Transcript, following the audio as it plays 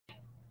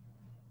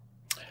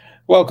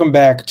Welcome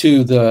back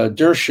to the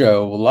Der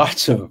Show.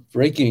 Lots of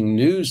breaking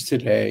news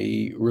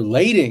today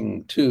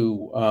relating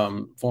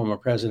to former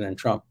President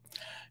Trump.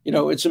 You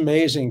know, it's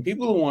amazing.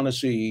 People who want to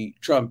see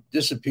Trump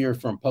disappear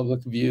from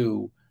public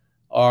view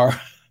are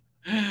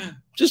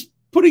just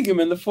putting him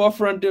in the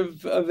forefront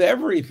of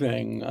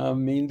everything. I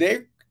mean,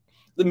 the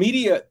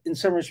media, in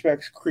some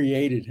respects,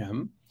 created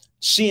him.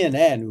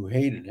 CNN, who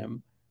hated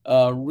him,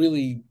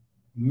 really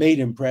made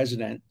him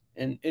president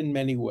in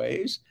many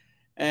ways,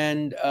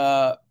 and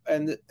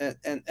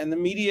the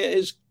media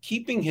is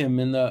keeping him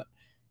in the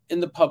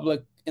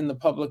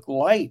public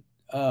light.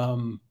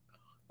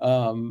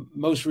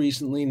 Most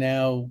recently,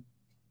 now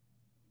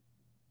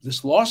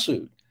this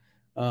lawsuit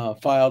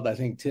filed, I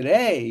think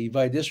today,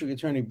 by District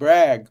Attorney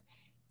Bragg,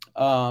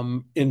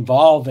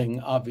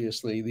 involving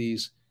obviously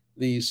these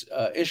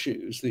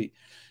issues. The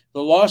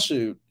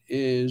lawsuit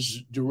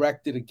is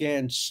directed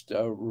against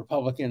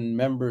Republican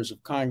members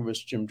of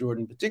Congress, Jim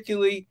Jordan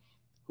particularly,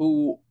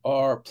 who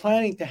are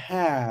planning to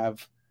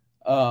have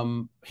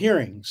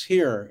hearings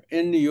here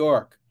in New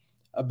York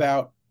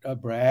about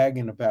Bragg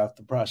and about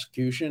the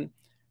prosecution.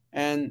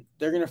 And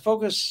they're going to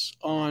focus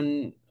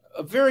on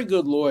a very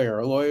good lawyer,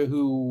 a lawyer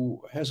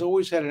who has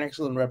always had an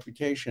excellent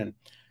reputation,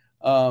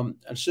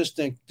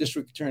 Assistant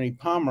District Attorney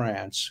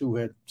Pomerantz, who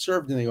had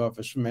served in the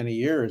office for many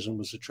years and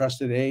was a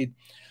trusted aide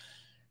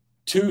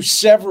to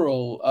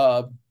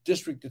several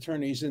district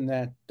attorneys in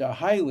that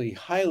highly,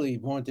 highly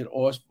vaunted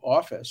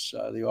office,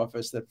 the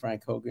office that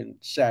Frank Hogan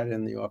sat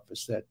in, the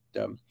office that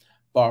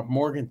Bob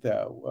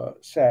Morgenthau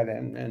sat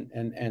in,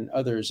 and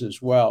others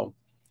as well.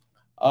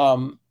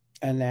 And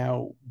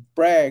now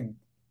Bragg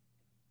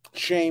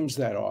shames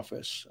that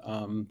office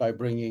by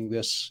bringing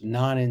this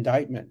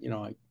non-indictment. You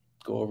know, I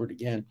go over it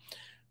again.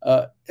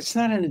 It's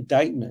not an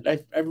indictment.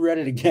 I've read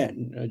it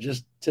again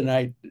just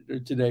tonight or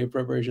today in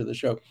preparation of the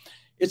show.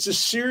 It's a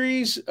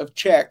series of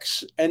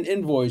checks and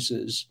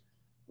invoices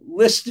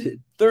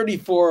listed,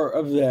 34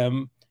 of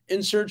them,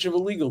 in search of a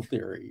legal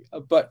theory.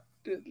 But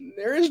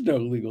there is no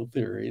legal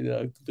theory.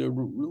 The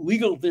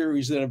legal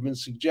theories that have been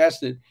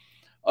suggested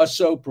are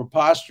so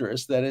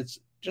preposterous that it's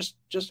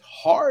just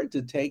hard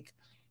to take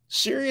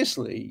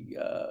seriously,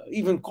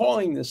 even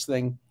calling this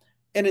thing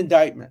an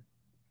indictment.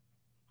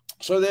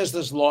 So there's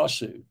this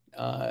lawsuit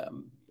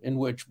in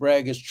which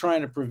Bragg is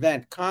trying to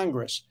prevent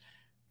Congress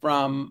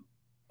from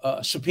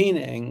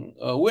subpoenaing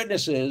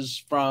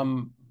witnesses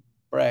from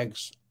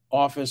Bragg's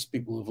office,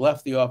 people who've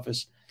left the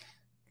office,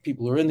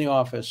 people who are in the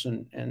office,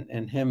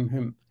 and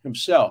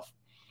himself.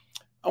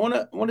 I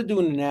want to do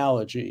an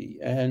analogy,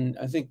 and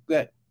I think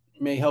that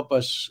may help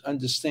us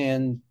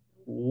understand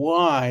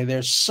why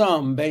there's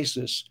some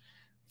basis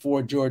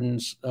for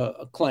Jordan's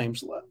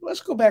claims.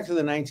 Let's go back to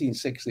the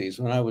 1960s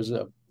when I was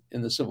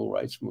in the civil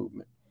rights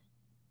movement.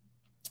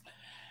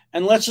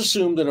 And let's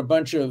assume that a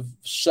bunch of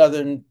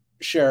Southern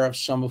sheriffs,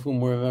 some of whom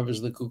were members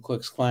of the Ku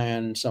Klux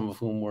Klan, some of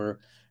whom were,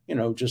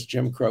 just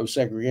Jim Crow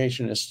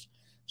segregationists,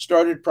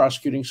 started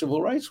prosecuting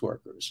civil rights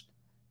workers.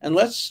 And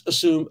let's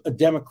assume a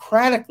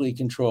democratically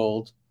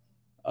controlled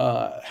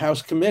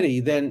House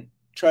committee then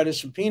try to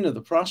subpoena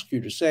the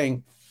prosecutor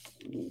saying,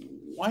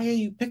 why are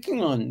you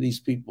picking on these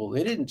people?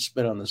 They didn't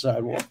spit on the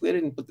sidewalk. They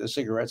didn't put their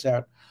cigarettes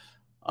out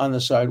on the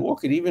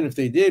sidewalk. And even if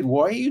they did,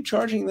 why are you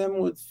charging them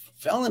with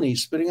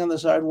felonies? Spitting on the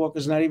sidewalk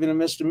is not even a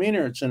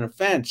misdemeanor. It's an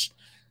offense.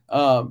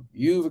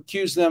 You've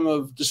accused them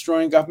of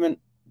destroying government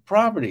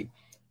property.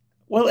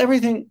 Well,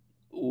 everything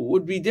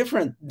would be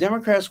different.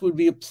 Democrats would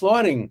be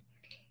applauding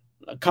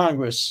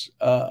Congress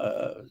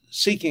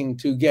seeking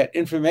to get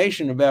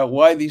information about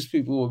why these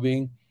people were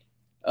being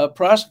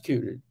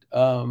prosecuted.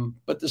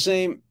 But the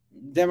same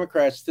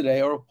Democrats today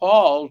are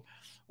appalled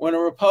when a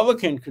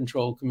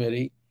Republican-controlled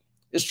committee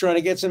is trying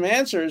to get some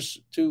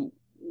answers to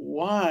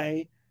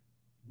why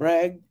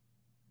Bragg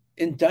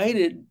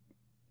indicted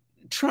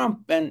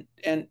Trump and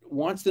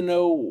wants to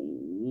know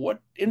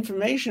what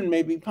information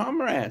maybe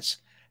Pomerantz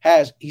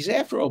has. He's,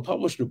 after all,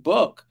 published a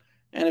book.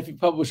 And if you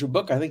publish a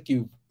book, I think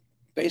you've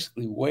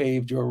basically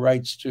waived your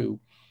rights to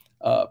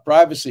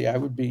privacy. I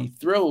would be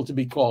thrilled to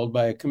be called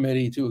by a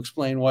committee to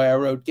explain why I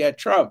wrote Get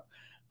Trump.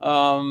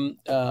 I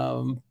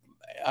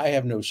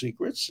have no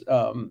secrets,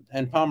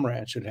 and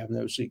Pomerantz should have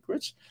no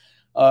secrets.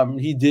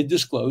 He did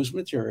disclose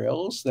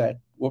materials that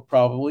were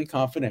probably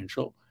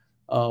confidential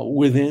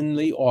within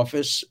the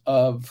office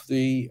of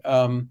the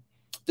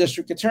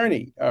district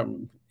attorney.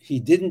 He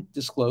didn't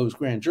disclose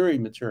grand jury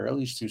material.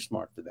 He's too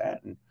smart for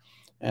that.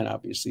 And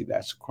obviously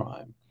that's a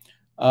crime.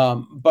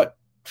 But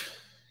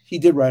he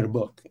did write a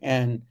book.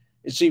 And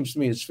it seems to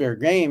me it's fair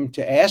game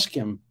to ask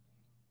him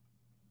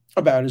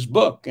about his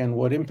book and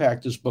what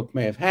impact his book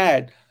may have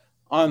had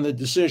on the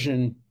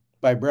decision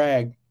by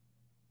Bragg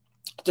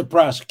to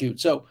prosecute.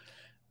 So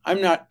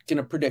I'm not going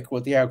to predict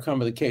what the outcome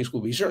of the case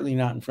will be, certainly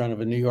not in front of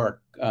a New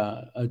York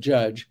a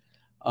judge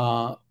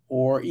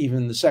or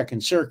even the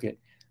Second Circuit.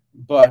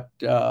 But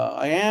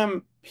I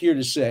am here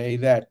to say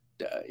that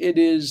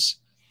it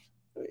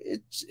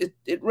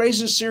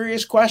raises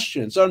serious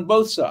questions on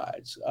both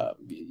sides.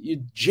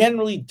 You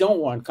generally don't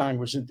want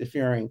Congress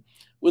interfering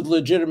with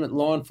legitimate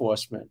law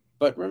enforcement,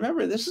 But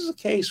remember, this is a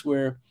case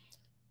where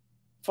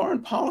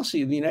foreign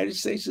policy of the United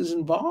States is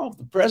involved.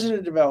 The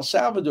president of El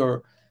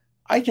Salvador,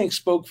 I think,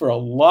 spoke for a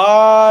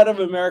lot of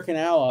American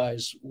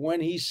allies when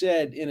he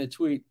said in a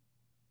tweet,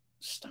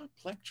 stop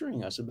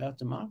lecturing us about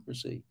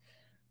democracy.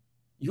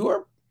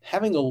 You're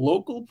having a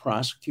local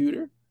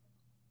prosecutor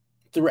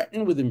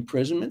threatened with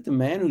imprisonment, the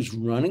man who's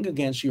running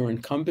against your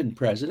incumbent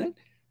president.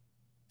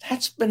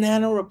 That's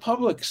banana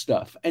republic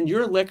stuff. And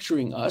you're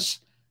lecturing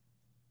us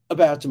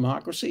about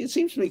democracy. It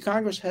seems to me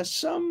Congress has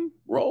some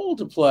role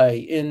to play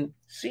in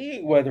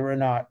seeing whether or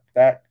not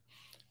that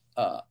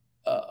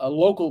a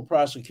local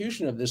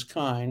prosecution of this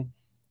kind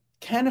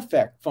can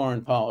affect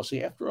foreign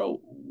policy. After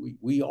all,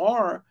 we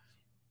are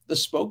the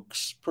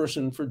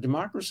spokesperson for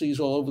democracies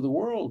all over the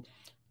world.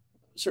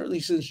 Certainly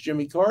since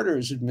Jimmy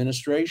Carter's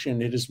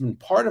administration, it has been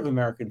part of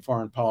American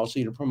foreign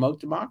policy to promote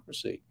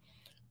democracy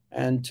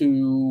and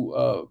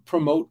to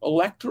promote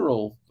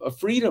electoral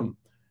freedom.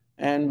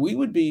 And we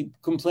would be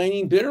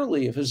complaining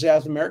bitterly if a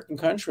South American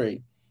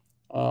country,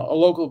 a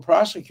local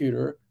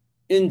prosecutor,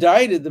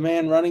 indicted the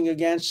man running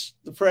against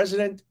the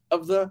president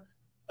of the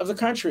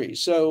country.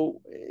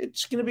 So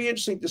it's going to be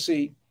interesting to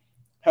see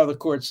how the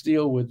courts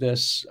deal with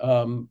this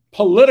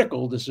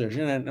political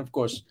decision. And of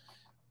course,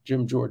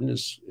 Jim Jordan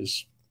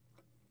is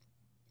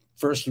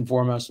first and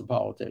foremost a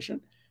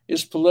politician.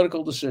 His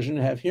political decision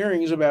to have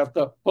hearings about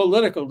the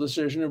political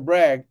decision of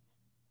Bragg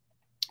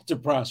to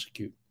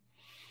prosecute.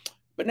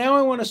 But now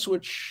I want to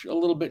switch a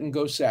little bit and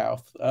go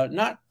south.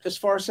 Not as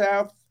far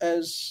south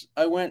as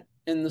I went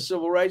in the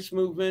civil rights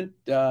movement,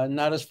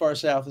 not as far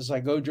south as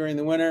I go during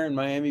the winter in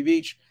Miami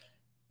Beach,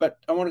 but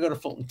I want to go to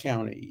Fulton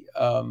County,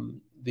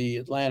 the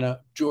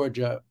Atlanta,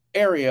 Georgia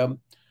area,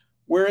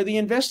 where the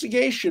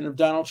investigation of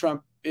Donald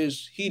Trump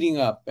is heating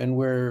up and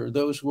where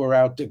those who are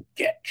out to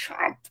get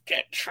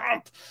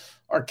Trump,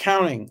 are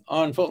counting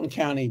on Fulton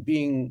County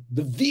being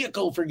the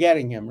vehicle for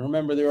getting him.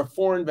 Remember, there are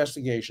 4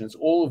 investigations,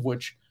 all of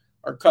which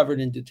are covered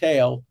in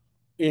detail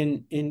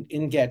in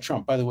Get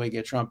Trump. By the way,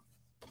 Get Trump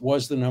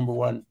was the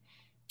 #1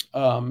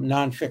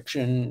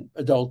 nonfiction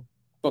adult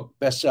book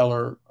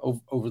bestseller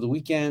over the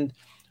weekend.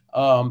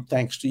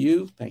 Thanks to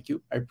you. Thank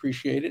you. I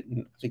appreciate it.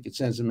 And I think it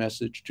sends a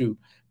message to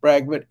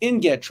Bragg. But in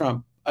Get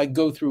Trump, I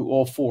go through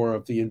all 4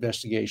 of the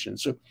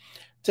investigations. So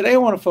today I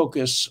want to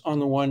focus on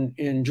the one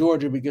in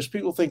Georgia because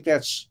people think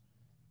that's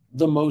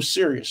the most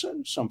serious.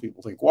 And some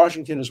people think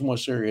Washington is more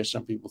serious.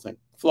 Some people think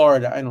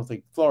Florida. I don't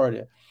think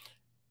Florida.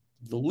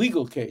 The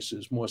legal case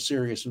is more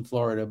serious in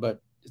Florida,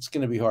 but it's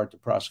going to be hard to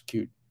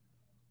prosecute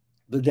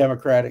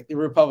the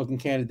Republican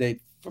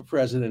candidate for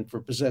president for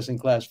possessing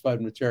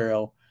classified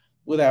material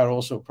without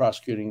also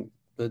prosecuting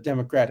the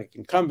Democratic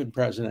incumbent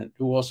president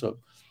who also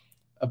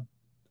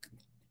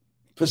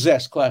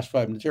possessed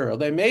classified material.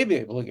 They may be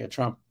able to get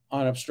Trump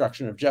on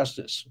obstruction of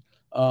justice.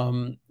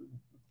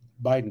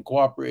 Biden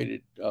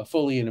cooperated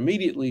fully and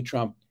immediately.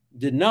 Trump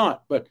did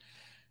not. But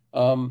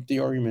the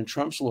argument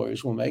Trump's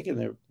lawyers will make, and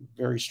they're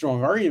very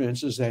strong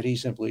arguments, is that he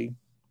simply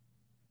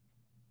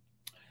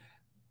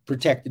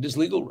protected his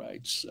legal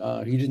rights.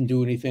 He didn't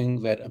do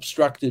anything that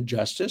obstructed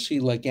justice. He,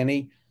 like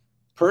any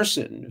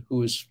person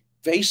who is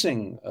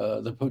facing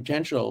the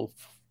potential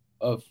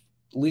of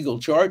legal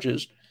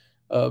charges,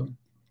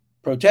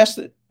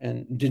 protested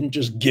and didn't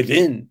just give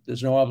in.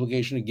 There's no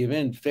obligation to give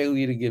in.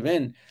 Failure to give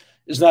in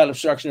is not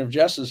obstruction of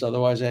justice.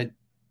 Otherwise, I'd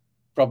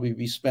probably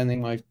be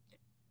spending my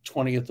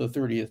 20th or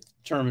 30th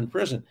term in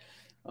prison.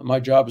 My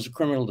job as a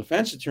criminal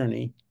defense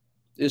attorney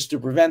is to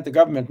prevent the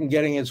government from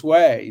getting its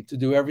way, to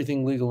do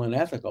everything legal and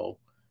ethical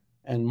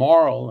and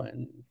moral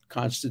and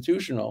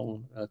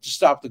constitutional to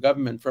stop the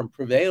government from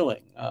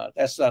prevailing.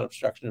 That's not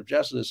obstruction of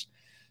justice.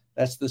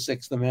 That's the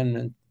 6th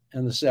Amendment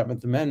and the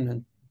 7th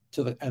Amendment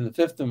and the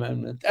 5th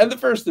Amendment and the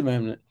First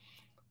Amendment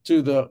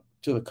to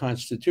the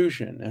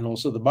Constitution, and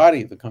also the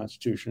body of the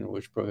Constitution,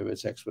 which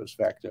prohibits ex post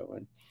facto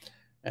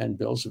and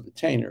bills of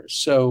attainers.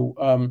 So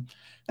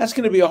that's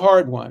going to be a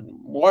hard one.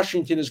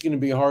 Washington is going to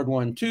be a hard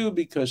one too,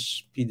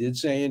 because he did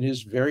say in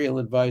his very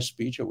ill-advised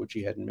speech, at which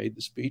he hadn't made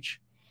the speech,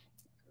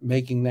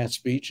 making that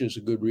speech is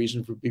a good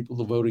reason for people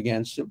to vote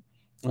against him.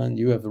 And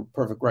you have a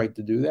perfect right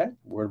to do that,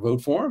 or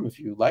vote for him if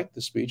you like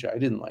the speech. I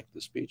didn't like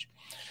the speech.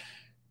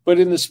 But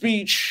in the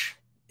speech,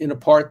 in a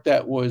part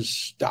that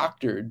was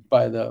doctored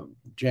by the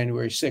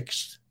January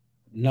 6th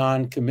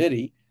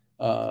non-committee,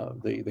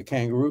 the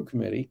Kangaroo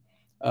Committee,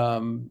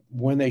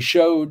 when they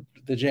showed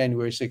the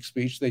January 6th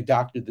speech, they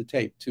doctored the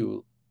tape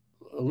to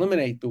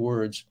eliminate the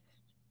words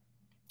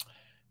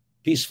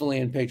peacefully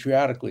and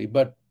patriotically.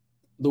 But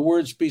the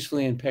words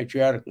peacefully and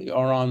patriotically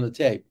are on the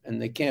tape, and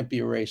they can't be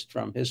erased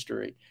from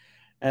history.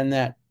 And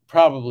that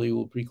probably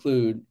will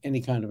preclude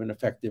any kind of an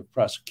effective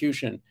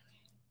prosecution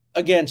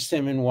against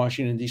him in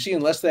Washington, D.C.,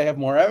 unless they have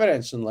more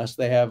evidence, unless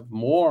they have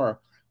more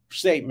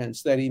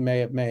statements that he may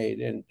have made.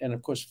 And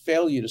of course,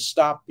 failure to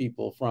stop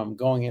people from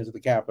going into the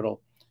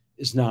Capitol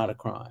is not a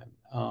crime.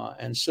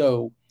 And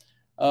so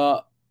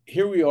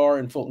here we are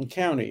in Fulton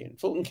County. In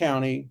Fulton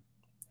County,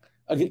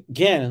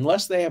 again,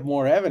 unless they have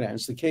more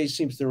evidence, the case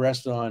seems to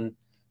rest on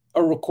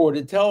a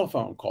recorded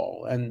telephone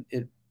call. And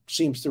it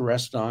seems to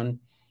rest on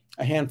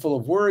a handful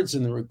of words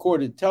in the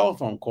recorded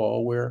telephone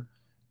call where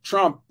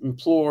Trump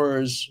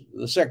implores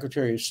the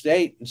Secretary of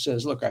State and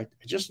says, look, I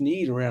just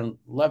need around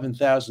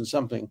 11,000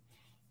 something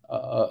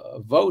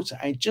votes.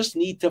 I just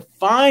need to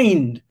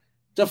find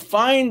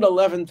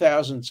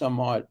 11,000 some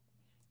odd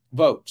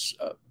votes.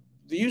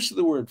 The use of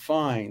the word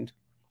find,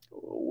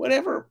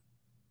 whatever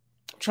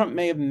Trump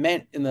may have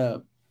meant in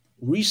the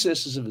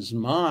recesses of his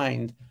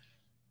mind,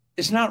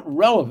 is not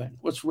relevant.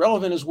 What's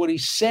relevant is what he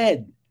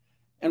said.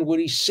 And what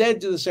he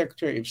said to the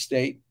Secretary of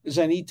State is,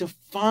 I need to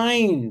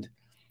find.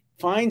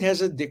 Find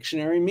has a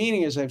dictionary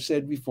meaning, as I've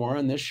said before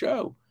on this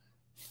show.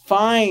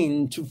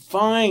 To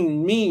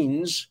find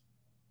means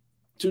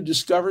to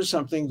discover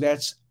something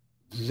that's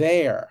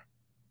there.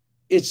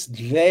 It's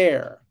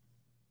there.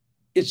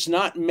 It's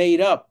not made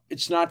up.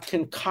 It's not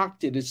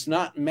concocted. It's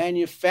not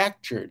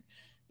manufactured.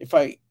 If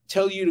I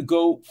tell you to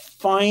go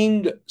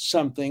find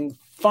something,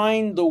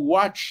 find the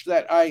watch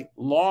that I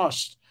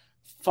lost,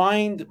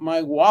 find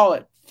my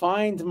wallet,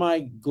 find my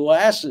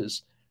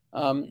glasses.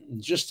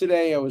 Just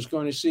today, I was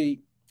going to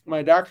see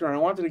my doctor, and I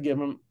wanted to give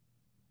him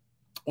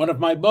one of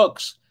my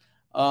books.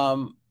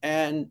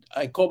 And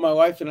I called my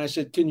wife and I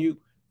said, can you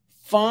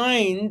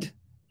find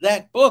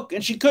that book?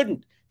 And she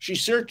couldn't. She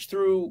searched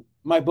through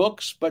my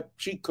books, but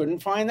she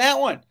couldn't find that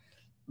one.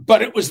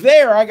 But it was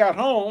there. I got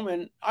home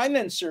and I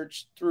then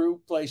searched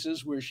through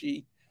places where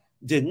she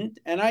didn't.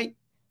 And I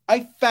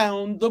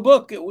found the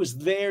book. It was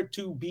there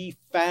to be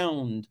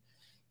found.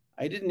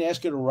 I didn't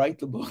ask her to write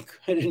the book.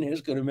 I didn't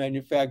ask her to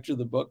manufacture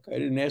the book. I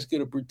didn't ask her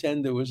to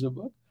pretend there was a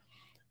book.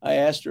 I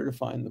asked her to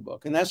find the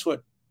book. And that's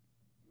what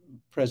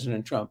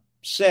President Trump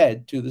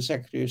said to the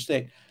Secretary of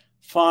State.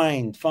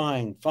 Find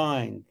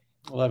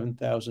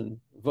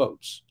 11,000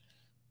 votes.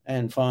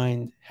 And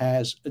find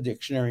has a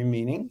dictionary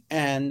meaning.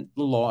 And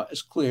the law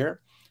is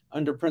clear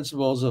under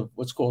principles of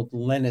what's called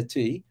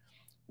lenity.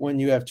 When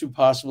you have two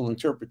possible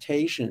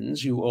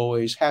interpretations, you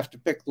always have to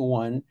pick the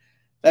one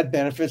that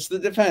benefits the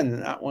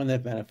defendant, not one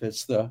that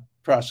benefits the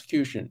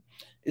prosecution.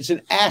 It's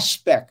an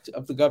aspect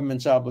of the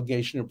government's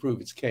obligation to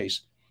prove its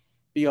case.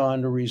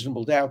 Beyond a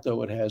reasonable doubt,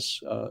 though, it has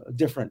a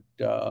different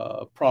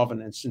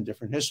provenance and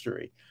different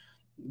history.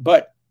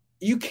 But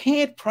you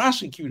can't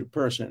prosecute a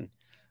person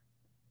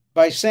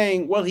by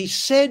saying, well, he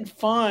said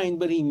find,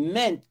 but he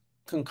meant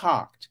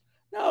concoct.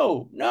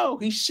 No,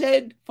 he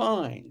said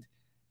find.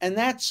 And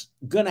that's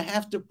going to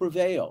have to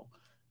prevail.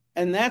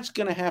 And that's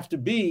going to have to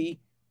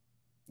be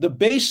the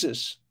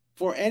basis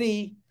for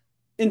any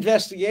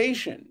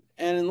investigation.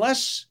 And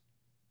unless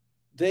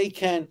they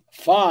can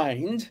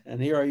find,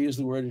 and here I use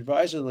the word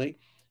advisedly,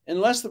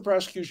 unless the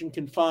prosecution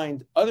can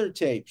find other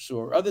tapes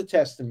or other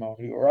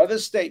testimony or other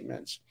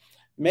statements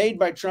made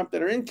by Trump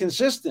that are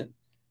inconsistent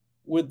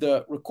with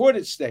the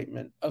recorded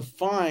statement of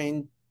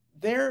find,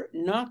 they're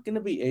not going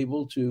to be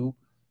able to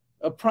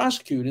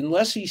prosecute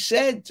unless he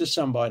said to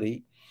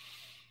somebody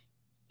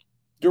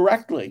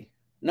directly,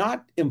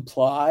 not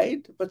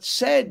implied, but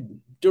said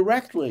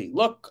directly,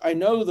 look, I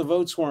know the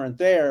votes weren't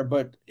there,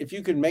 but if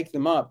you can make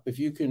them up, if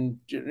you can,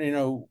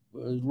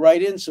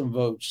 write in some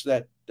votes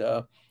that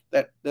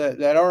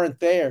aren't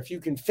there, if you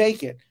can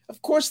fake it,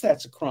 of course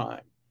that's a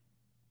crime.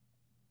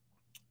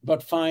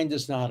 But find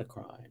is not a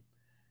crime.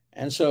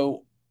 And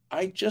so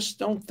I just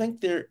don't think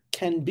there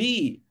can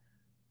be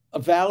a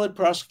valid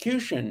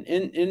prosecution.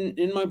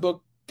 In my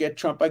book, Get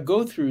Trump, I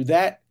go through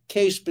that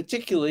case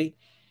particularly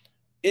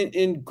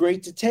in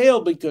great detail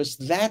because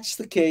that's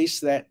the case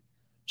that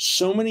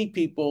so many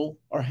people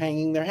are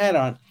hanging their hat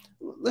on.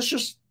 Let's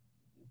just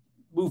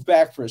move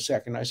back for a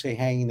second. I say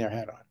hanging their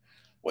hat on.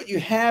 What you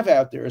have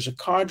out there is a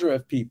cadre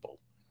of people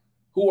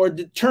who are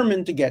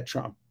determined to get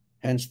Trump,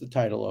 hence the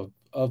title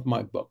of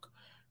my book.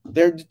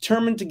 They're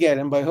determined to get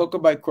him by hook or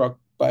by crook,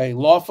 by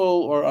lawful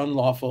or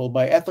unlawful,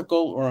 by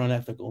ethical or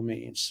unethical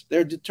means.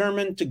 They're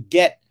determined to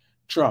get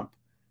Trump.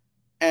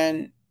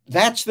 And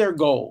that's their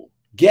goal,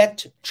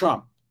 get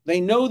Trump. They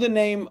know the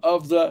name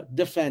of the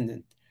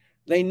defendant.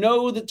 They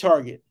know the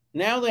target.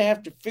 Now they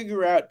have to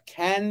figure out,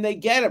 can they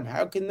get him?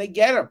 How can they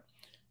get him?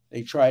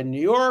 They tried in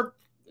New York.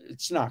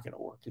 It's not going to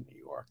work in New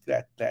York.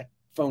 That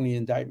phony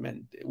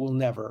indictment will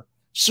never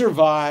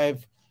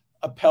survive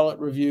appellate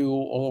review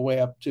all the way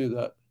up to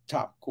the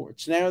top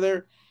courts. Now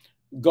they're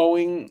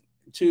going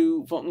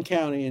to Fulton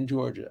County in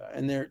Georgia,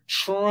 and they're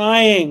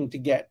trying to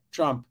get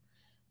Trump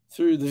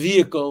through the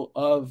vehicle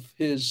of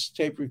his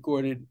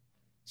tape-recorded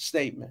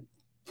statement.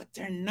 But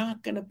they're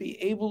not going to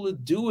be able to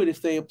do it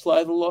if they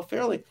apply the law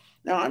fairly.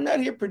 Now, I'm not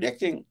here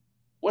predicting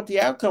what the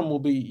outcome will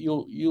be.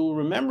 You'll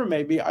remember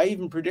maybe I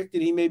even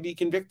predicted he may be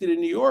convicted in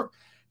New York,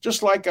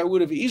 just like I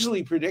would have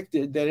easily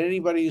predicted that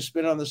anybody who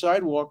spit on the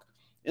sidewalk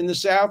in the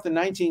South in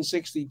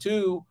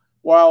 1962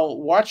 while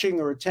watching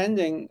or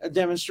attending a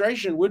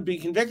demonstration would be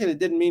convicted. It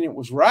didn't mean it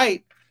was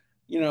right.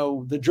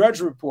 The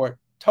Drudge Report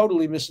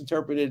totally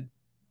misinterpreted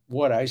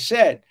what I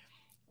said.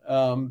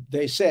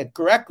 They said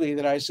correctly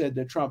that I said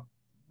that Trump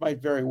might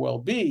very well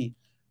be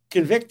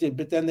convicted,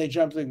 but then they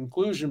jumped to the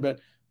conclusion,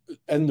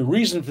 and the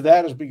reason for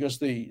that is because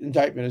the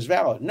indictment is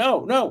valid.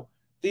 No.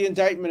 the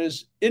indictment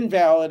is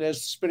invalid,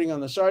 as spitting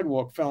on the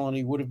sidewalk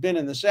felony would have been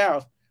in the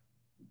South.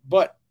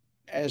 But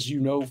as you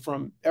know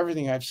from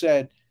everything I've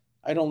said,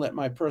 I don't let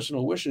my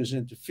personal wishes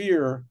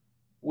interfere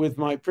with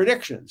my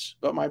predictions.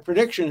 But my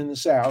prediction in the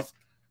South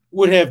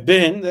would have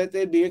been that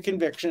there'd be a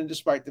conviction,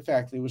 despite the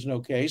fact there was no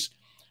case.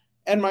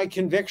 And my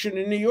conviction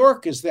in New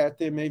York is that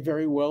there may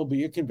very well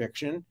be a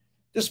conviction,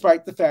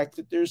 despite the fact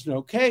that there's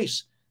no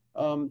case.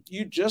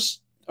 You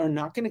just are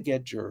not going to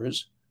get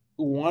jurors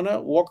who want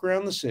to walk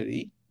around the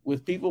city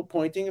with people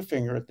pointing a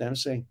finger at them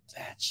saying,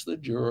 that's the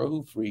juror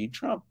who freed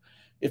Trump.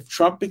 If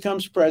Trump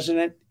becomes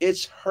president,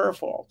 it's her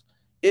fault.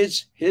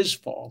 It's his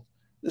fault.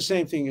 The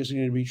same thing is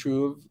going to be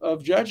true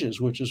of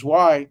judges, which is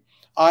why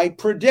I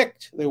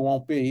predict there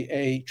won't be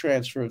a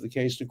transfer of the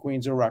case to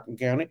Queens or Rockland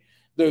County,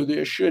 though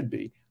there should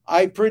be.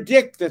 I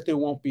predict that there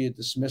won't be a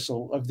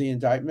dismissal of the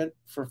indictment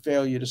for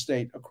failure to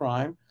state a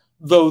crime,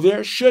 though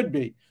there should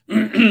be.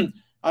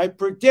 I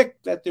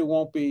predict that there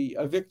won't be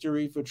a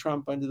victory for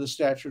Trump under the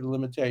statute of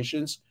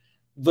limitations,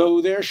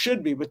 though there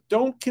should be. But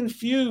don't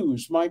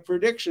confuse my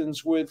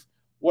predictions with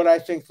what I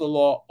think the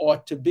law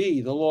ought to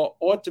be. The law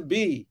ought to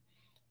be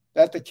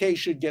that the case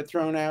should get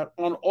thrown out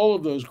on all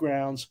of those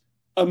grounds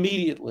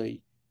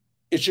immediately.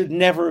 It should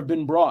never have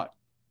been brought.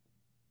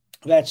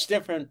 That's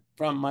different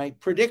from my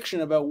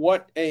prediction about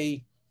what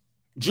a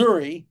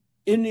jury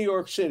in New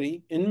York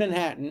City, in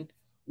Manhattan,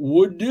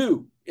 would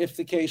do if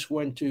the case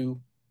went to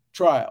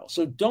trial.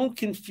 So don't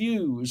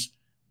confuse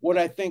what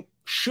I think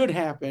should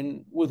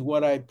happen with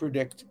what I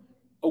predict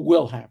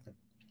will happen.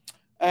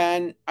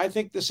 And I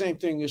think the same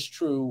thing is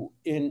true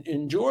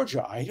in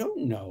Georgia. I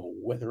don't know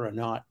whether or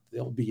not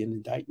there'll be an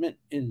indictment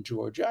in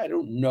Georgia. I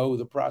don't know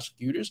the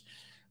prosecutors.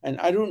 And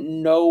I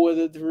don't know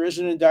whether there is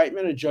an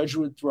indictment, a judge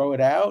would throw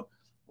it out,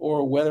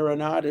 or whether or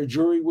not a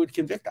jury would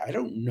convict. I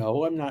don't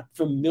know. I'm not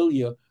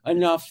familiar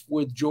enough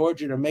with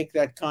Georgia to make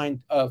that kind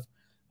of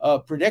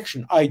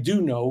prediction. I do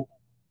know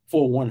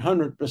for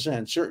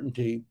 100%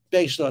 certainty,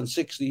 based on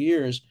 60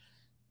 years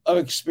of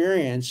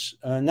experience,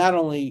 not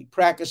only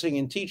practicing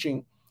and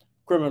teaching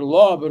criminal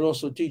law, but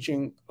also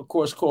teaching a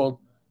course called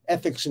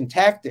Ethics and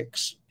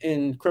Tactics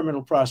in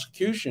Criminal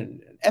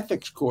Prosecution, an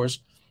ethics course.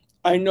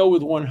 I know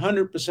with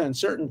 100%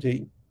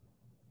 certainty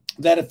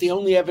that if the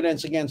only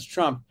evidence against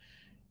Trump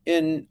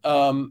in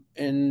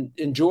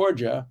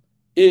Georgia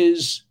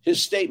is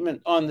his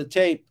statement on the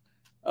tape,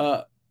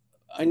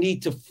 I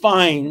need to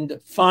find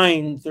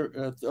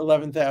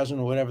 11,000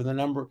 or whatever the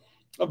number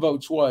of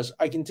votes was.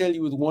 I can tell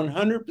you with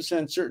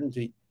 100%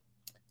 certainty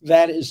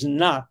that is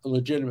not a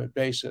legitimate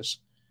basis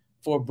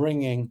for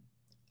bringing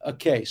a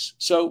case.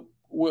 So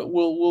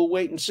we'll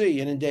wait and see.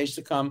 And in days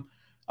to come,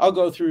 I'll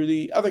go through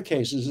the other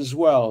cases as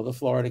well. The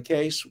Florida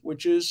case,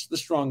 which is the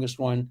strongest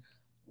one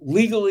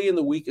legally and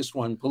the weakest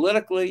one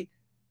politically.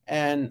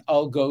 And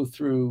I'll go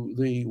through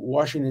the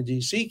Washington,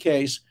 D.C.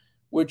 case,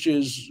 which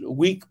is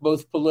weak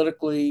both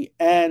politically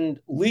and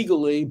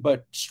legally,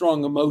 but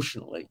strong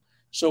emotionally.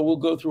 So we'll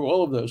go through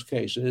all of those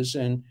cases,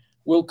 and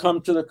we'll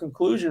come to the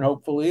conclusion,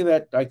 hopefully,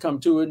 that I come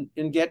to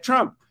and get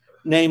Trump.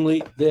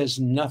 Namely, there's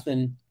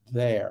nothing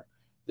there.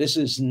 This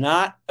is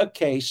not a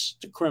case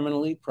to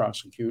criminally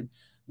prosecute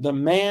the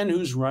man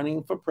who's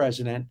running for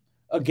president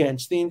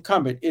against the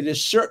incumbent. It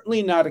is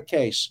certainly not a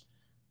case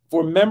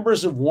for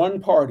members of one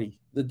party,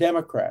 the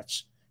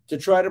Democrats, to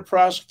try to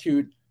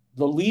prosecute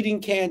the leading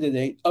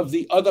candidate of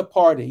the other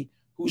party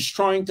who's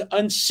trying to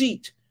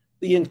unseat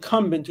the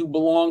incumbent who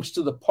belongs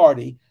to the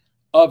party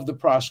of the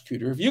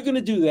prosecutor. If you're going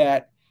to do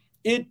that,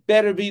 it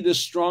better be the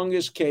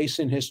strongest case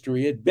in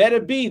history. It better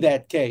be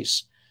that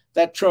case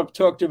that Trump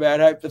talked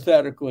about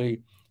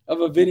hypothetically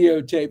of a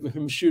videotape of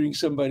him shooting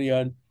somebody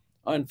on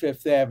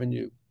Fifth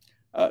Avenue.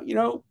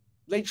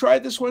 They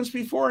tried this once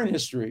before in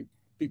history.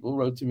 People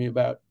wrote to me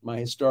about my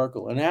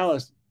historical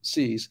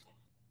analyses.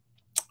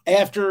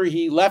 After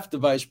he left the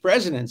vice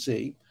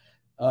presidency,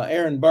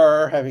 Aaron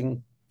Burr,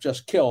 having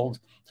just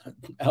killed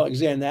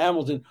Alexander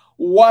Hamilton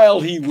while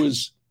he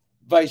was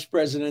vice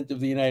president of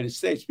the United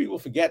States, people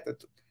forget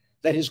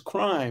that his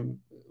crime,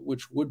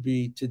 which would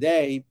be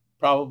today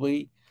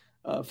probably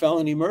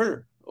felony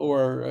murder,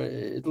 or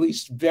at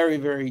least very,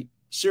 very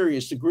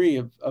serious degree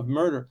of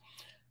murder,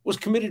 was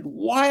committed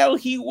while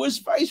he was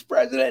vice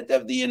president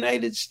of the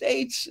United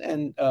States.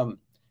 And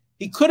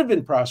he could have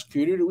been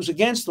prosecuted. It was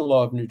against the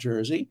law of New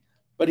Jersey,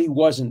 but he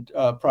wasn't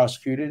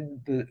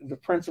prosecuted. The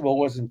principle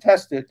wasn't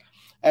tested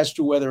as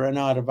to whether or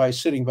not a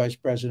sitting vice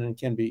president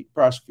can be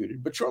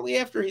prosecuted. But shortly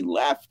after he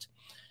left,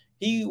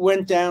 he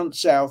went down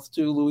south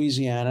to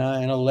Louisiana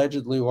and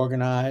allegedly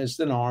organized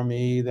an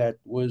army that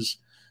was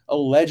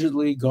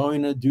allegedly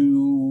going to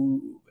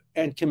do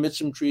and commit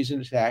some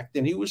treasonous act.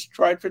 And he was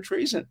tried for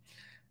treason.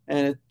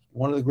 And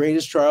one of the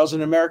greatest trials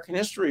in American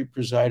history,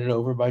 presided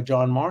over by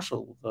John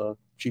Marshall, the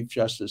Chief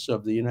Justice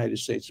of the United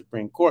States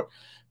Supreme Court,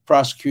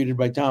 prosecuted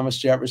by Thomas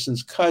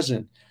Jefferson's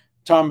cousin.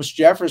 Thomas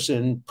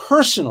Jefferson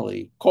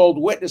personally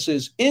called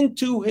witnesses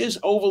into his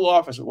Oval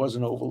Office. It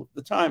wasn't Oval at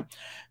the time,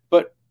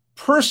 but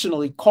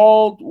personally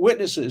called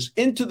witnesses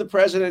into the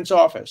president's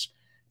office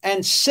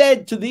and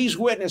said to these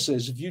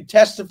witnesses, if you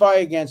testify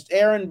against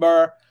Aaron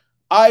Burr,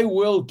 I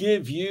will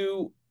give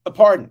you a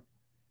pardon.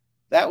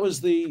 That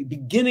was the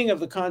beginning of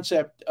the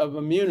concept of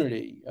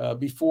immunity.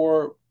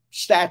 Before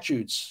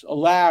statutes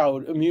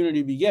allowed immunity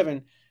to be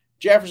given,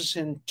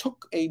 Jefferson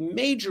took a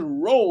major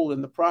role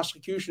in the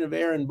prosecution of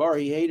Aaron Burr.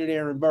 He hated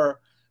Aaron Burr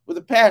with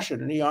a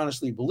passion, and he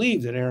honestly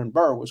believed that Aaron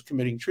Burr was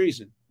committing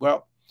treason.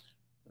 Well,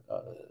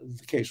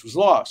 the case was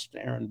lost.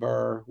 Aaron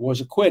Burr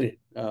was acquitted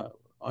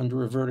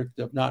under a verdict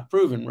of not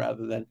proven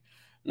rather than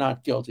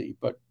not guilty.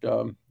 But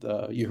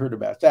you heard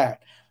about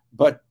that.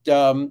 But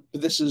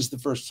this is the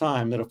first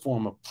time that a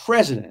former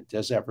president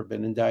has ever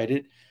been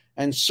indicted,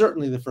 and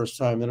certainly the first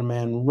time that a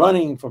man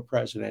running for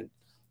president,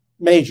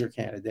 major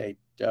candidate,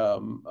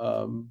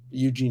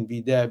 Eugene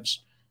V.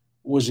 Debs,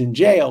 was in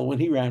jail when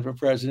he ran for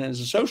president as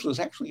a socialist.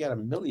 Actually got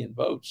 1 million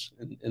votes.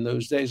 In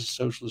those days, a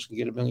socialist could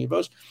get 1 million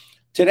votes.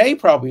 Today,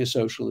 probably a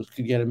socialist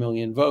could get 1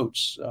 million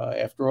votes.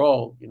 After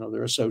all,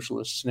 there are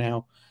socialists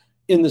now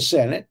in the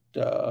Senate.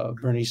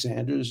 Bernie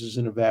Sanders is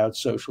an avowed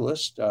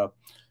socialist.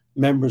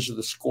 Members of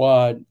the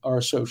squad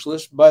are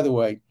socialists. By the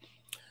way,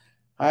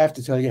 I have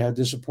to tell you how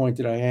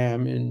disappointed I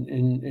am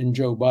in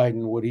Joe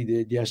Biden, what he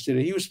did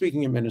yesterday. He was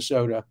speaking in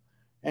Minnesota,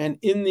 and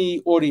in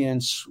the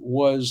audience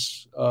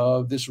was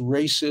this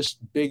racist,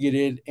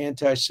 bigoted,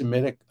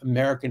 anti-Semitic,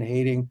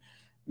 American-hating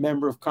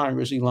member of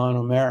Congress, Ilhan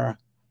Omar.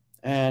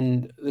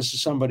 And this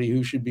is somebody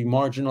who should be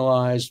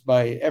marginalized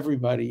by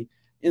everybody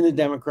in the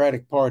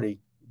Democratic Party.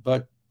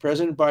 But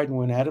President Biden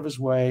went out of his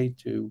way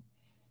to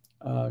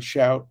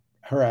shout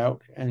her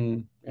out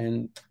and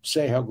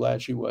say how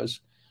glad she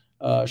was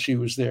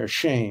there.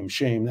 Shame.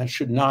 That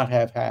should not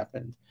have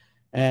happened.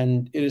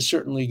 And it is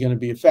certainly going to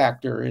be a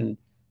factor in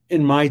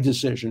my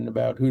decision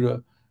about who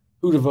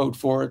to vote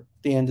for. At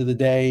the end of the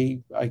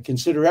day, I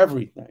consider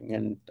everything,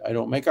 and I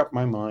don't make up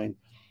my mind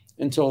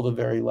until the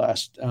very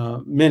last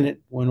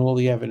minute when all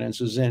the evidence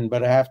is in.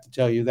 But I have to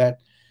tell you that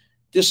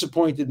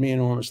disappointed me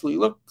enormously.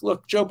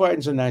 Look, Joe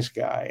Biden's a nice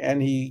guy,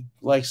 and he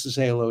likes to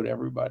say hello to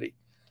everybody.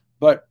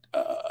 But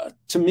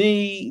to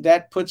me,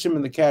 that puts him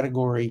in the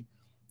category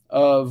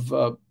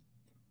of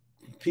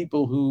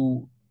people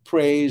who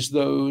praise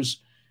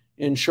those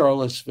in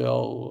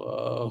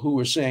Charlottesville who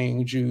were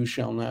saying Jews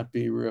shall not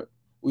be,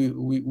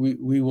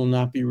 we will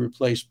not be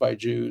replaced by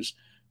Jews.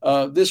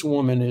 This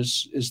woman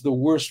is the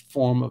worst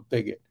form of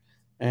bigot.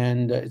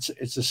 And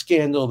it's a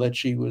scandal that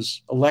she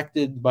was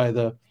elected by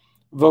the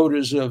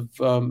voters of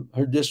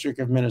her district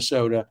of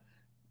Minnesota.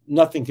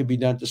 Nothing can be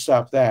done to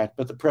stop that.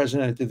 But the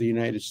president of the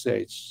United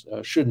States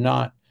should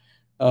not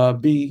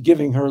be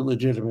giving her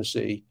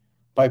legitimacy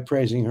by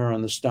praising her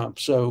on the stump.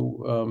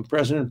 So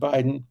President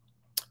Biden,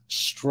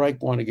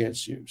 strike one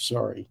against you.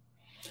 Sorry.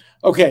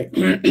 Okay.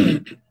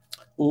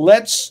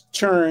 Let's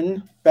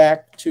turn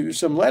back to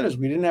some letters.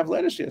 We didn't have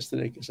letters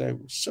yesterday because I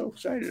was so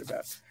excited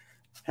about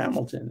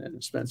Hamilton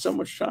and spent so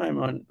much time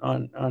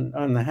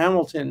on the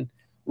Hamilton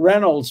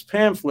Reynolds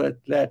pamphlet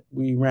that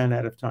we ran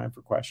out of time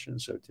for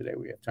questions. So today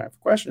we have time for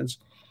questions.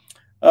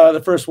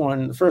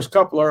 The first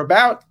couple are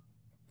about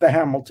the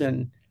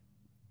Hamilton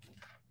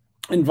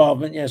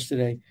involvement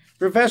yesterday.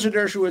 Professor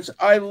Dershowitz,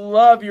 I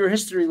love your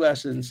history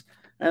lessons,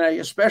 and I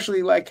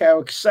especially like how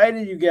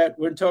excited you get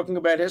when talking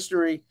about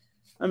history,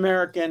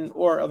 American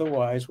or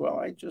otherwise. Well,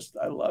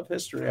 I love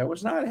history. I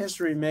was not a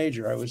history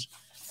major.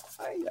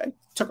 I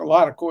took a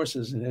lot of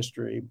courses in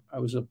history. I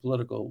was a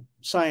political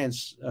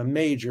science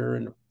major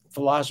and a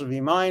philosophy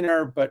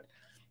minor, but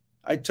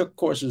I took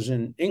courses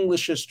in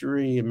English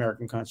history,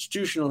 American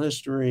constitutional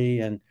history,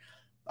 and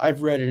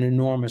I've read an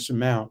enormous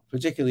amount,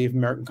 particularly of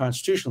American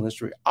constitutional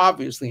history.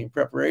 Obviously, in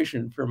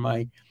preparation for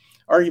my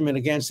argument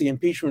against the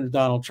impeachment of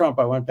Donald Trump,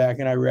 I went back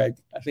and I read,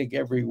 I think,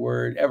 every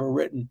word ever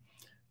written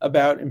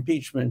about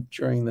impeachment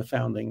during the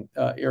founding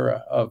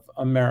era of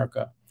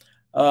America.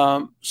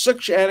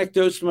 Such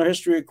anecdotes from our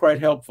history are quite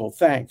helpful.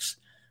 Thanks.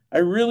 I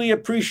really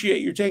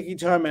appreciate you taking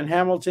time on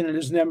Hamilton and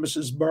his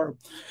nemesis Burr.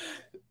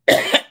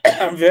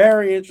 A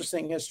very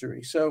interesting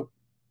history. So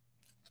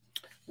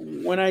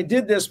when I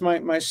did this,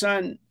 my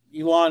son,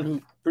 Elon,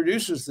 who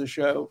produces the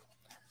show,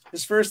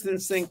 his first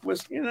instinct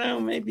was,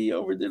 maybe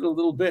overdid a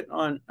little bit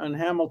on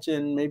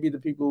Hamilton. Maybe the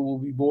people will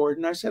be bored.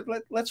 And I said,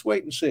 let's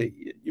wait and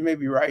see. You may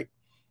be right.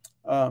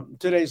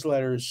 Today's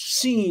letters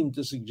seem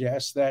to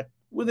suggest that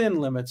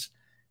within limits,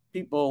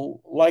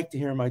 people like to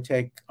hear my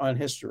take on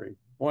history.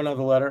 One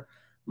other letter.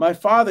 My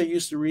father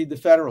used to read the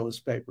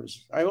Federalist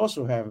Papers. I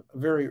also have a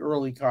very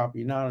early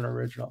copy, not an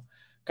original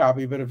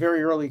copy, but a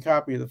very early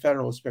copy of the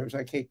Federalist Papers.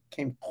 I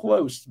came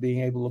close to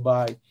being able to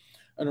buy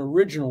an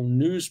original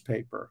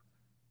newspaper,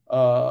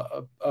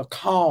 a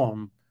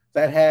column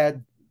that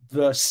had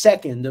the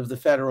second of the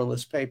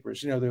Federalist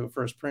Papers. They were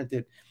first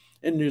printed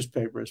in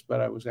newspapers,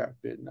 but I was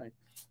outbid and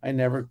I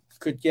never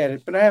could get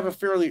it. But I have a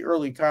fairly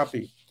early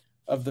copy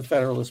of the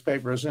Federalist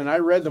Papers, and I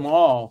read them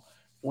all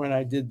when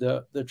I did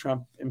the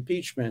Trump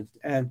impeachment.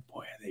 And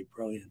boy, are they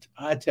brilliant.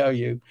 I tell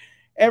you,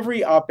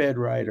 every op-ed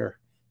writer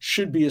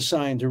should be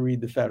assigned to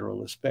read the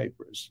Federalist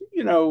Papers.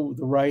 The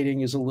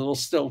writing is a little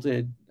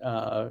stilted,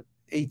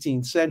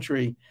 18th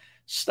century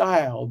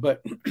style.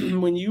 But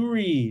when you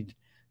read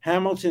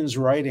Hamilton's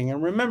writing,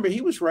 and remember,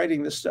 he was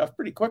writing this stuff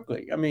pretty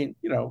quickly. I mean,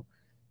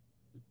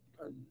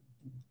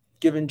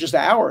 given just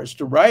hours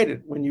to write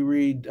it. When you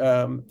read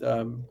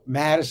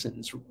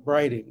Madison's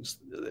writings,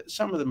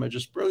 some of them are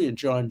just brilliant.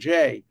 John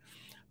Jay.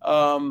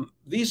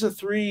 These are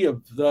three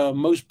of the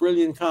most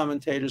brilliant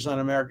commentators on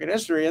American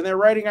history, and they're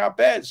writing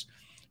op-eds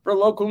for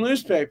local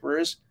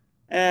newspapers,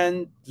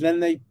 and then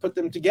they put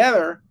them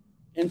together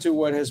into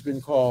what has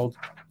been called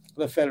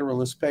the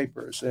Federalist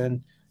Papers.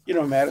 And,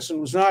 Madison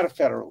was not a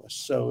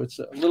Federalist, so it's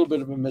a little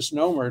bit of a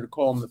misnomer to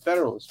call them the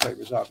Federalist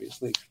Papers,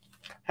 obviously.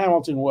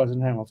 Hamilton was,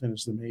 and Hamilton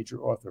is the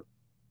major author.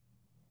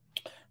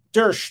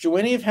 Dersch, do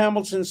any of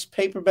Hamilton's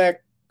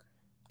paperwork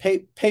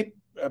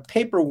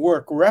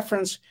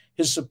reference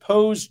his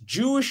supposed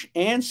Jewish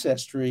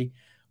ancestry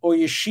or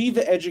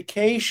yeshiva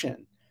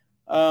education?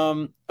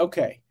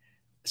 Okay,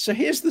 so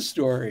here's the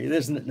story.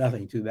 There's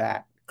nothing to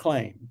that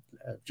claim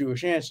of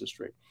Jewish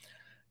ancestry.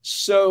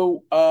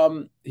 So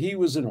he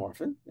was an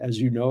orphan, as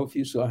you know if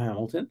you saw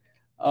Hamilton,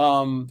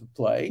 the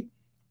play.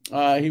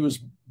 He was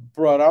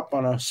brought up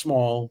on a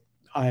small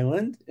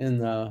island in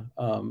the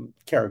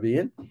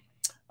Caribbean.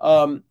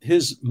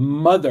 His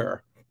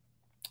mother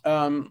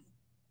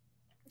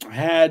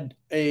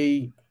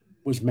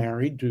was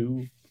married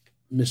to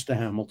Mr.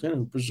 Hamilton,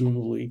 who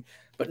presumably,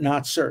 but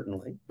not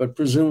certainly, but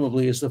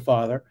presumably is the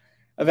father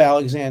of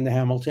Alexander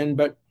Hamilton.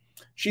 But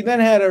she then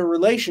had a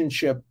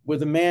relationship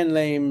with a man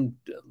named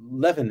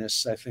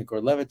Levinus, I think, or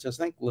Levitus,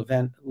 I think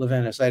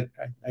Levinus. I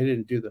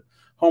didn't do the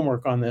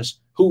homework on this,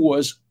 who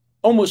was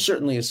almost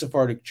certainly a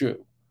Sephardic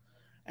Jew.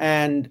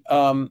 And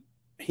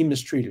he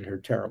mistreated her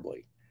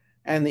terribly.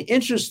 And the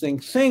interesting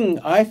thing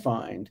I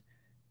find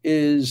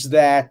is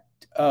that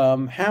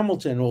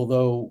Hamilton,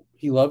 although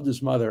he loved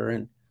his mother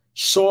and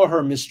saw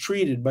her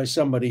mistreated by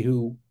somebody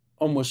who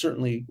almost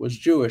certainly was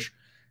Jewish,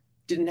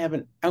 didn't have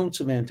an ounce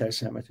of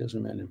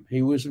anti-Semitism in him.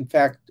 He was, in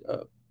fact,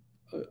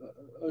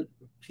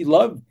 he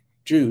loved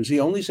Jews. He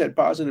only said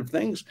positive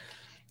things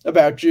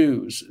about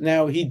Jews.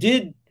 Now, he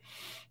did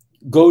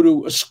go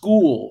to a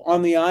school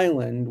on the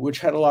island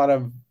which had a lot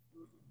of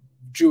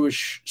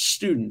Jewish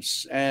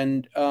students,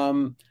 and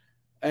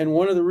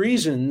one of the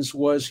reasons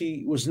was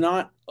he was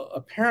not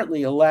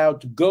apparently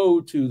allowed to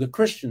go to the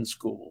Christian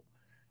school.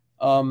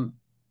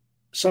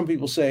 Some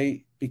people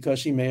say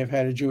because he may have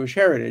had a Jewish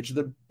heritage.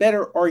 The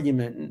better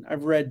argument, and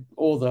I've read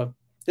all the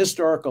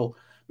historical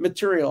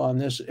material on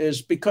this,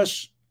 is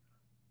because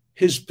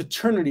his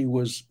paternity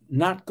was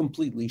not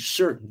completely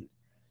certain.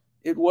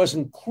 It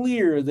wasn't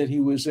clear that he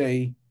was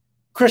a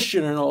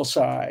Christian on all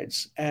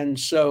sides. And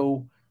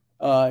so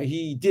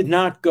he did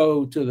not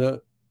go to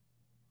the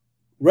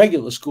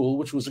regular school,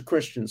 which was a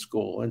Christian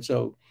school. And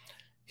so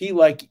he,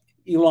 like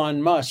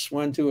Elon Musk,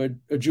 went to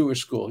a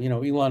Jewish school.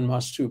 Elon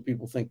Musk, too,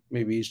 people think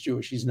maybe he's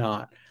Jewish. He's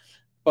not.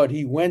 But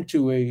he went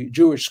to a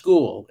Jewish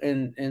school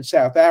in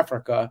South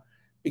Africa,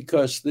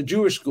 because the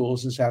Jewish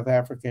schools in South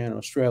Africa and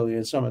Australia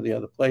and some of the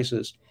other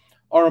places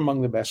are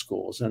among the best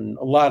schools. And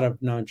a lot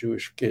of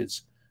non-Jewish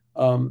kids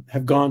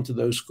have gone to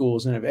those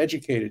schools and have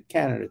educated,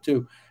 Canada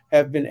too,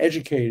 have been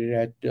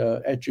educated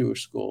at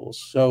Jewish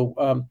schools.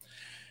 So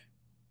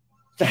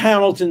the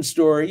Hamilton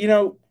story,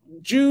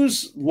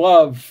 Jews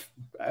love,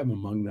 I'm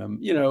among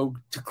them,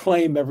 to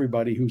claim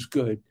everybody who's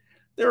good.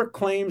 There are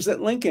claims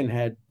that Lincoln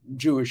had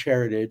Jewish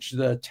heritage.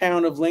 The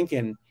town of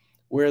Lincoln,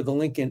 where the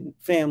Lincoln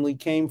family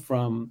came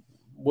from,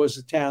 was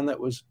a town that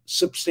was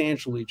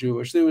substantially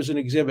Jewish. There was an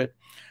exhibit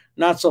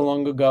not so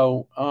long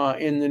ago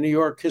in the New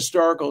York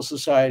Historical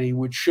Society,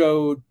 which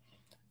showed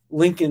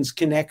Lincoln's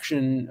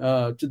connection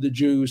to the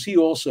Jews. He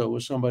also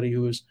was somebody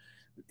who was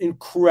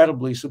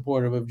incredibly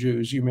supportive of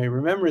Jews. You may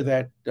remember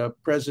that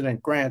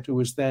President Grant, who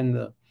was then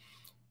the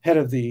head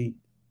of the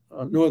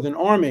Northern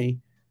Army,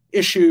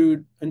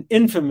 issued an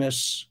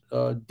infamous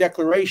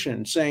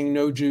declaration saying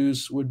no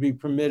Jews would be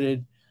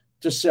permitted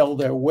to sell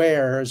their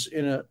wares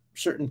in a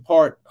certain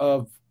part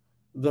of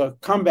the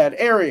combat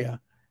area.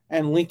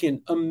 And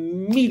Lincoln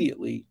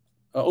immediately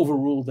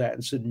overruled that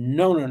and said,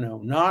 no,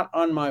 not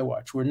on my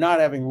watch. We're not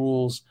having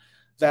rules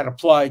that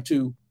apply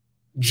to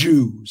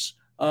Jews.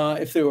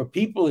 If there were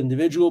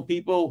individual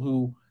people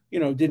who,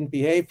 didn't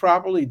behave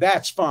properly,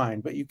 that's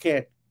fine, but you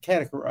can't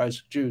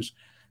categorize Jews.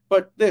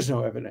 But there's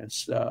no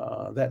evidence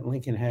that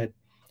Lincoln had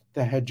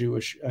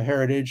Jewish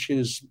heritage.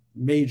 His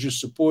major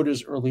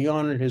supporters early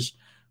on in his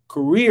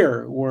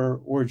career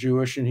were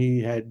Jewish, and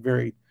he had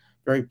very,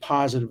 very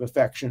positive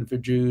affection for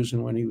Jews.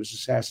 And when he was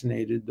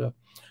assassinated, the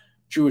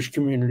Jewish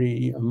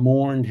community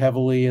mourned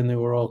heavily, and there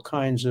were all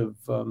kinds of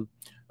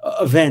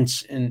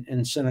events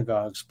in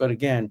synagogues. But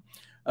again,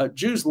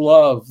 Jews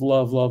love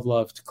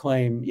to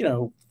claim,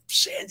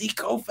 Sandy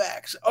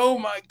Koufax, oh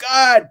my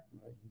God,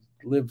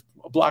 lived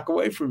a block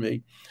away from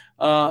me.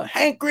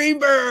 Hank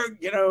Greenberg,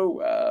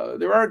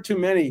 there aren't too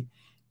many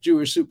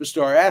Jewish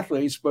superstar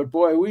athletes, but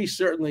boy, we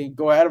certainly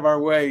go out of our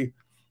way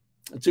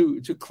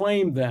to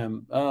claim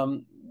them.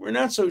 We're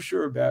not so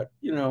sure about,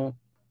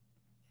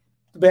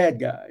 the bad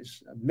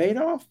guys.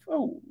 Madoff,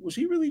 oh, was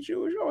he really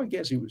Jewish? Oh, I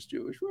guess he was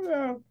Jewish.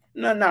 Well,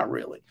 no, not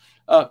really.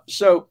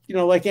 So,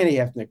 like any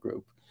ethnic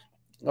group,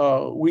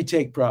 we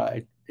take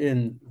pride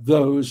in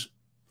those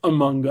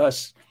among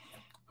us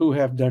who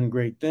have done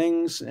great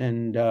things,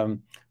 and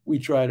we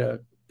try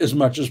to, as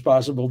much as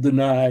possible,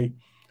 deny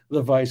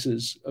the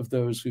vices of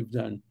those who've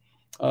done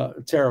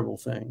terrible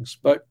things.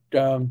 But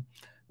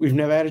we've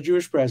never had a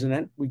Jewish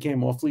president. We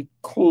came awfully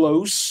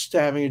close to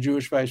having a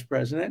Jewish vice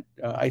president.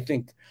 I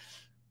think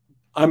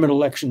I'm an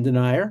election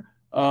denier.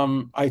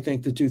 I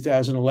think the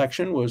 2000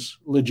 election was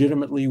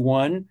legitimately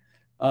won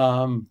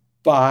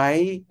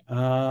by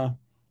the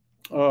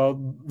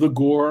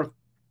Gore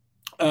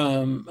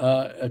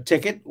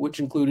ticket, which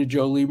included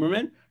Joe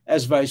Lieberman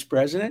as vice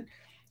president.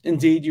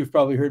 Indeed, you've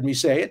probably heard me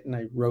say it, and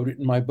I wrote it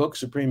in my book,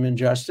 Supreme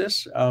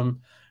Injustice.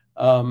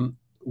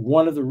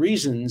 One of the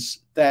reasons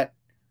that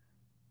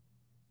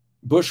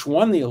Bush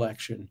won the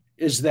election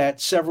is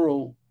that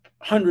several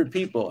hundred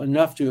people,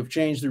 enough to have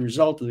changed the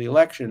result of the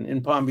election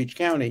in Palm Beach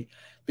County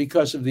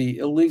because of the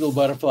illegal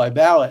butterfly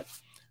ballot,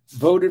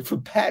 voted for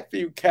Pat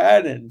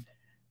Buchanan,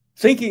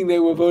 thinking they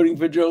were voting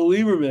for Joe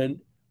Lieberman.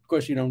 Of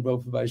course, you don't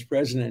vote for vice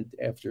president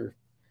after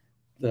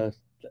the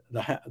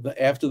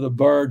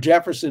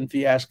Burr-Jefferson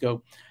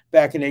fiasco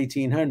back in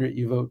 1800.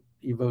 You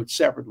vote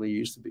separately. You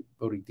used to be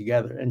voting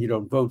together, and you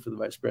don't vote for the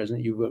vice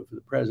president. You vote for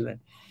the president.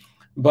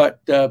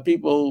 But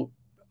people,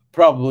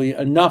 probably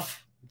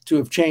enough to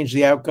have changed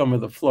the outcome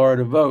of the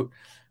Florida vote,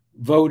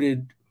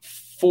 did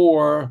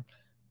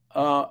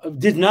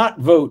not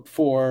vote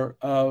for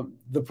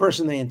the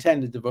person they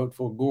intended to vote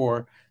for,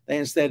 Gore. They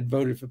instead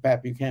voted for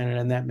Pat Buchanan,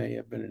 and that may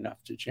have been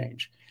enough to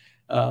change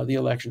the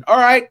election. All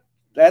right,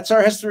 that's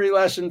our history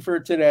lesson for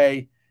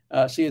today.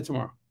 See you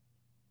tomorrow.